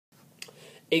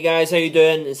Hey guys, how you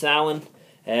doing? It's Alan.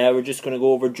 We're just going to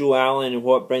go over Joe Allen and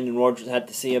what Brendan Rodgers had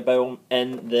to say about him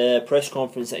in the press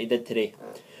conference that he did today.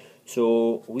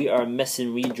 So, we are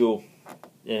missing wee Joe.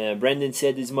 Brendan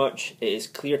said as much. It is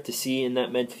clear to see in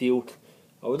that midfield.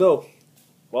 Although,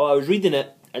 while I was reading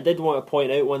it, I did want to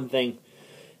point out one thing.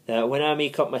 That when I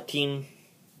make up my team,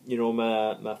 you know,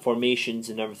 my formations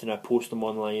and everything, I post them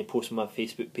online. I post them on my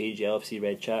Facebook page, LFC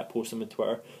Red Chat. Post them on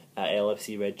Twitter, at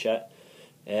LFC Red Chat.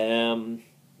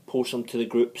 Post them to the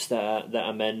groups that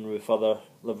I'm in with other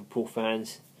Liverpool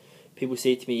fans. People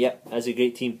say to me, yep, that's a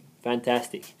great team,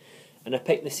 fantastic. And I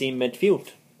picked the same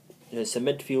midfield. It's a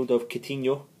midfield of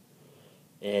Coutinho,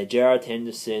 Gerrard,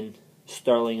 Henderson,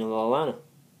 Sterling and Lallana,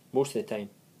 most of the time.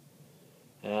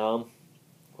 When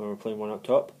we're playing one up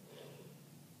top.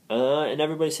 And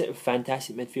everybody said,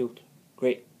 fantastic midfield.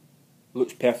 Great.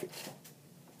 Looks perfect.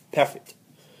 Perfect.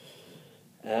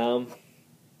 And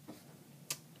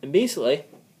basically,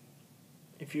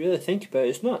 if you really think about it,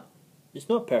 it's not. It's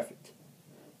not perfect.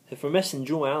 If we're missing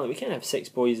Joe Allen, we can't have 6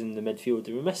 boys in the midfield.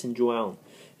 If we're missing Joe Allen,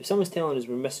 if someone's telling us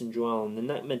we're missing Joe Allen, then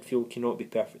that midfield cannot be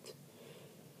perfect.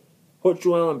 What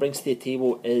Joe Allen brings to the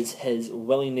table is his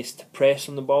willingness to press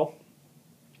on the ball,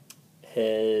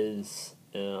 his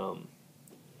not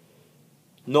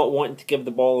wanting to give the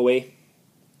ball away,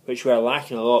 which we are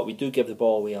lacking a lot. We do give the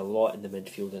ball away a lot in the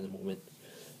midfield at the moment.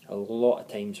 A lot of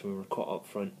times when we're caught up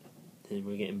front and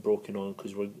we're getting broken on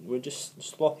because we're just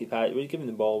sloppy pat. We're giving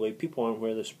the ball away. People aren't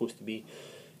where they're supposed to be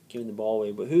giving the ball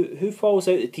away. But who falls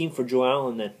out the team for Joe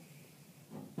Allen then?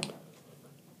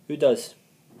 Who does?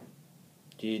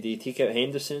 Do you take out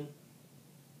Henderson?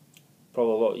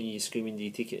 Probably a lot of you screaming. Do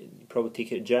you take it? You probably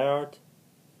take out Gerrard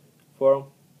for him.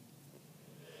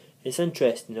 It's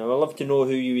interesting. I'd love to know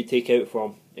who you would take out for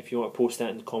him. If you want to post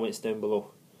that in the comments down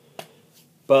below.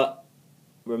 But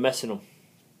we're missing him.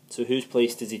 So whose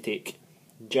place does he take?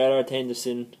 Gerrard,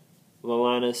 Henderson,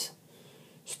 Lallana's,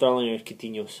 Sterling or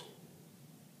Coutinho's?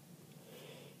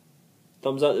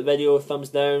 Thumbs up the video, thumbs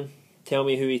down. Tell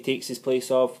me who he takes his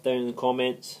place off down in the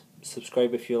comments.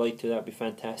 Subscribe if you like to, that'd be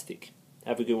fantastic.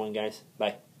 Have a good one guys.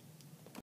 Bye.